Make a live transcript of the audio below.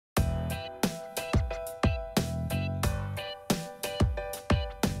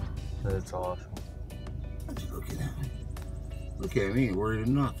That's awesome. Look at that. Look at me, ain't worried of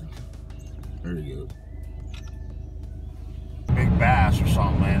nothing. There he goes. Big bass or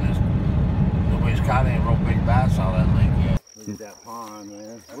something, man. Nobody's caught any real big bass out of that lake yet. Look at that pond,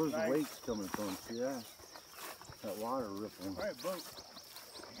 man. Where's the wake's coming from? See that? That water rippling. All right, boat.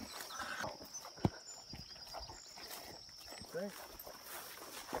 Okay.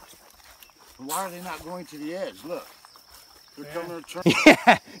 Why are they not going to the edge? Look. They're coming to turn.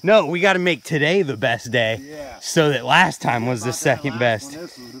 Yeah. No, we got to make today the best day. Yeah. So that last time was the second best.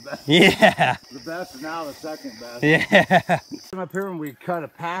 This was the best. Yeah. The best is now the second best. Yeah. Up here and we cut a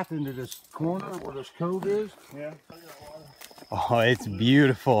path into this corner where this cove is. Yeah. Oh, it's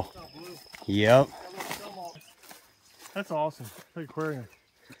beautiful. Yep. That's awesome. Like aquarium.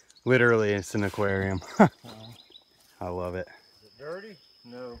 Literally, it's an aquarium. I love it. Is it dirty?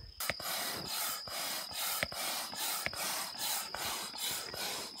 No.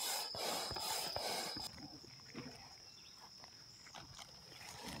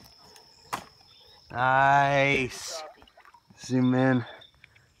 Nice. Zoom in.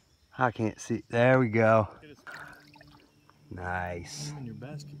 I can't see. There we go. Nice. In your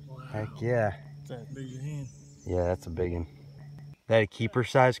basket. Wow. Heck yeah. Is that big as your hand? Yeah, that's a big one. That a keeper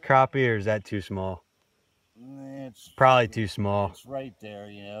size crappie, or is that too small? It's Probably too small. It's right there,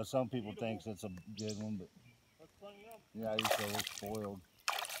 you know. Some people think it's a good one, but yeah, you say it's spoiled.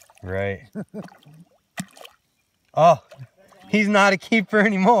 Right. Oh, he's not a keeper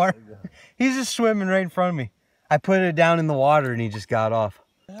anymore. He's just swimming right in front of me. I put it down in the water and he just got off.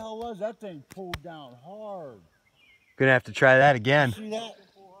 What the hell was that thing pulled down hard? Gonna have to try that again. See that?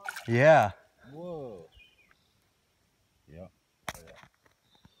 Yeah. Whoa. Yeah.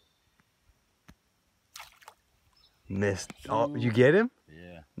 Missed. Oh, you get him?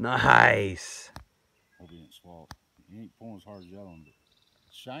 Yeah. Nice. Hope he didn't swallow. He ain't pulling as hard as the other one, but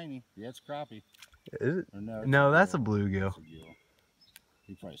it's shiny. Yeah, it's crappie. Is it? Or no, No, that's a gill. bluegill. That's a gill.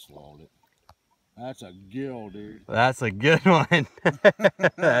 He probably swallowed it. That's a gill, dude. That's a good one.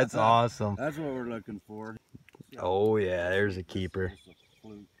 That's awesome. That's what we're looking for. Oh yeah, there's a keeper. Just a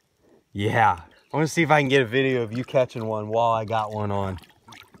fluke. Yeah. I want to see if I can get a video of you catching one while I got one on.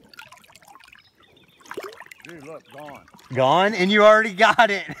 Dude, look, gone. Gone? And you already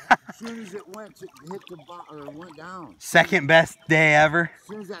got it. As soon as it went, it hit the or went down. Second best day ever. As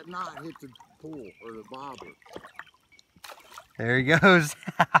soon as that knot hit the pool or the bobber. There he goes.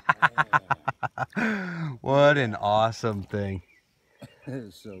 What an awesome thing. It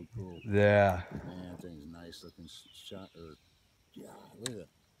is so cool. Yeah. Man, that thing's nice looking shot. Yeah, look at that.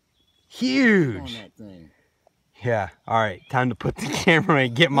 Huge. On that thing. Yeah. All right. Time to put the camera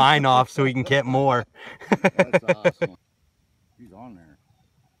and get mine off so we can get more. That's awesome. He's on there.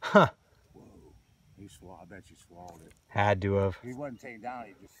 Huh. Whoa. He swallowed. I bet you swallowed it. Had to have. He wasn't taken down.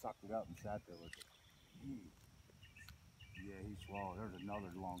 He just sucked it up and sat there with it. Yeah, he swallowed. There's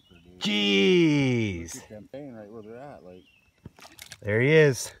another longster, dude. Jeez. Look at them thing right where they're at. Like. There he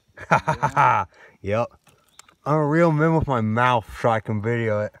is. Yep. I'm gonna reel him in with my mouth so I can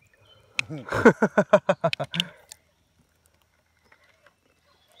video it.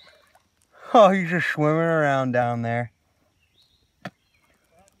 Oh, he's just swimming around down there.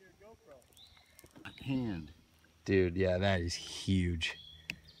 Hand. Dude, yeah, that is huge.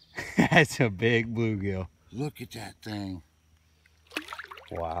 That's a big bluegill. Look at that thing.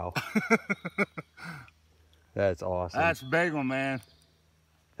 Wow. That's awesome. That's a big one, man.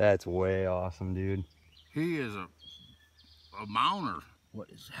 That's way awesome, dude. He is a mounter. What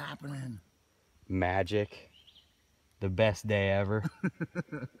is happening? Magic. The best day ever.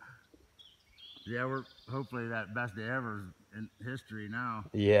 Yeah, we're hopefully that best day ever is in history now.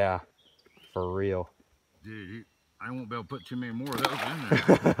 Yeah, for real. Dude, I won't be able to put too many more of those in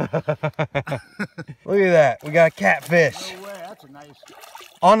there. Look at that. We got catfish. No way, that's a nice.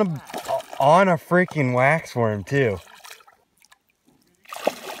 On a freaking waxworm too.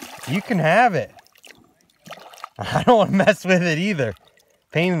 You can have it. I don't want to mess with it either.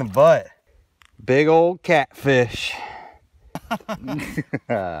 Pain in the butt. Big old catfish.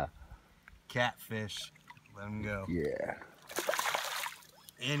 Catfish. Let him go. Yeah.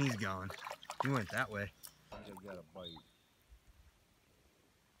 And he's gone. He went that way. I got a bite.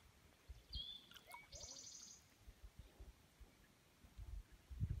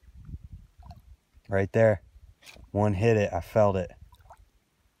 Right there. One hit it. I felt it.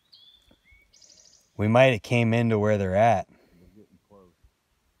 We might have came into where they're at.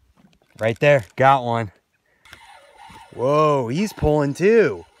 Right there. Got one. Whoa, he's pulling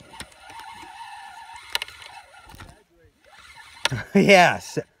too.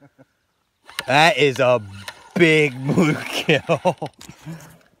 Yes. That is a big bluegill.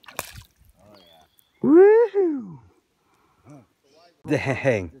 Woohoo!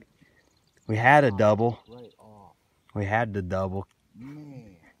 Dang. We had a double. We had the double.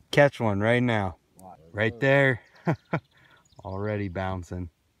 Catch one right now. Right there. Already bouncing.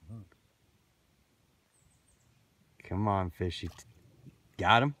 Come on, fishy.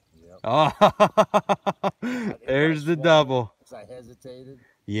 Got him? Yep. Oh, there's the double. I hesitated.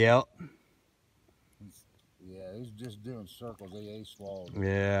 Yep. Yeah, he's just doing circles. They swallowed.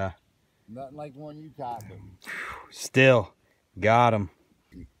 Yeah. Nothing like the one you caught. But... Still, got him.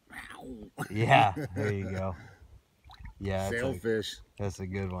 Yeah, there you go. Yeah, sailfish. That's a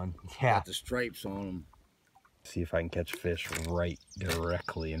good one. Yeah. Got the stripes on them. See if I can catch fish right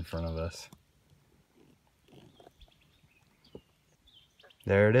directly in front of us.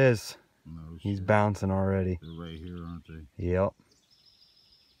 There it is. No, he's bouncing already. They're right here, aren't they? Yep.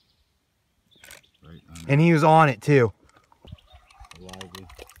 Right. And he was on it too. Lively.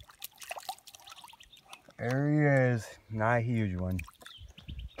 There he is. Not a huge one.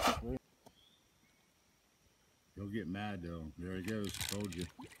 He'll get mad though. There he goes. Told you.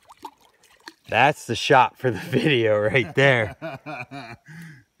 That's the shot for the video right there.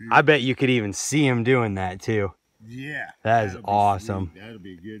 I bet you could even see him doing that too. Yeah. That is awesome. Sweet. That'll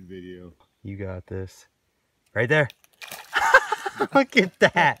be a good video. You got this. Right there. Look at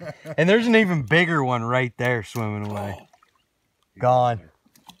that. And there's an even bigger one right there swimming away. Oh. Gone.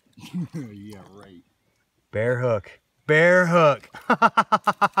 Yeah, right. Bear hook. Bear hook.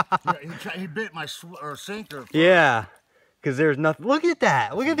 Yeah, he bit my sinker. Yeah. Because there's nothing. Look at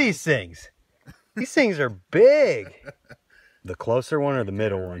that. Look at these things. These things are big. The closer one or the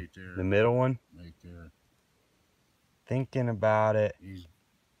middle one? There. The middle one? Right there. Thinking about it.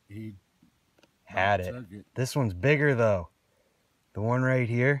 He had it. This one's bigger though. The one right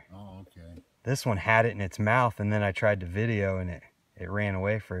here. Oh, okay. This one had it in its mouth, and then I tried to video and it ran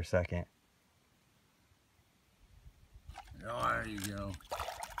away for a second. Oh, there you go.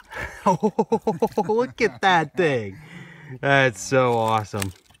 Oh, look at that thing. That's so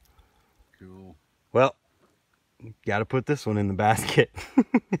awesome. Cool. Well, got to put this one in the basket.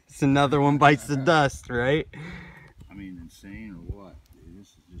 It's another one bites the dust, right? I mean, insane or what? Dude, this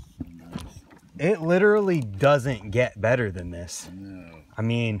is just so nice. It literally doesn't get better than this. No. I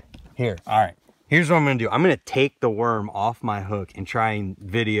mean, here, all right. Here's what I'm gonna do. I'm gonna take the worm off my hook and try and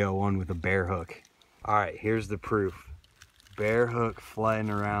video one with a bear hook. All right, here's the proof. Bear hook flying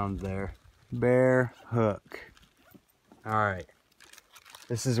around there. Bear hook. All right.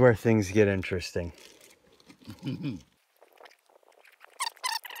 This is where things get interesting.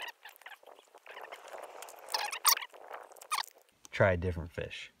 Try a different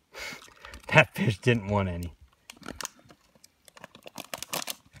fish. That fish didn't want any.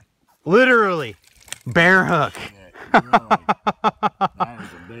 Literally, bear hook. Yeah, really. That is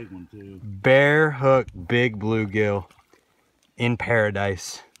a big one too. Bear hook, big bluegill in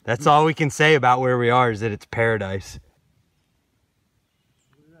paradise. That's all we can say about where we are, is that it's paradise.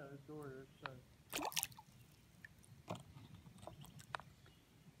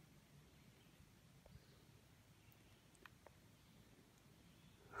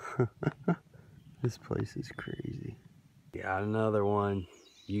 This place is crazy. Got another one.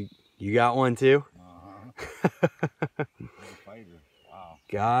 You got one too? Uh-huh. Fighter. Wow.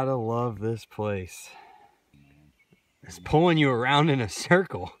 Gotta love this place. It's pulling you around in a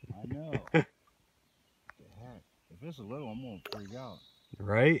circle. I know. What the heck? If it's a little, I'm gonna freak out.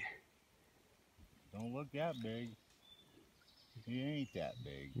 Right? Don't look that big. He ain't that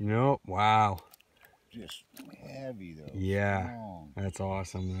big. Nope. Wow. Just heavy though. Yeah. Strong. That's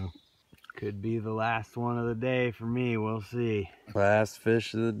awesome though. Could be the last one of the day for me. We'll see. Last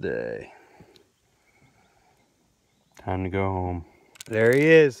fish of the day. Time to go home. There he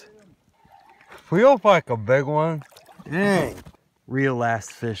is. Feels like a big one. Dang. Real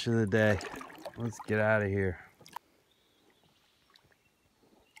last fish of the day. Let's get out of here.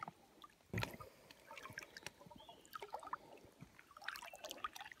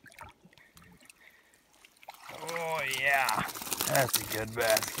 Oh yeah. That's a good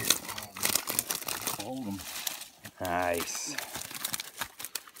basket. Hold him. Nice.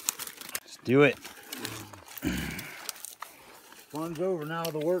 Let's do it. Fun's over, now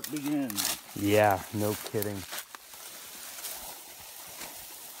the work begins. Yeah, no kidding.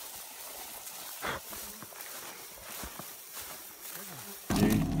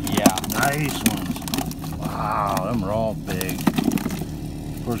 Dude, yeah, nice ones. Wow, them are all big.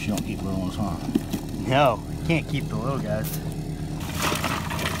 Of course you don't keep little ones, huh? No, can't keep the little guys.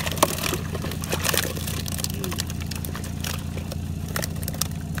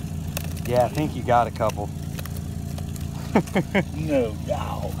 Yeah, I think you got a couple. No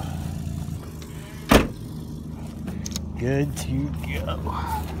doubt. good to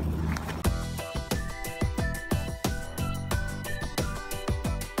go.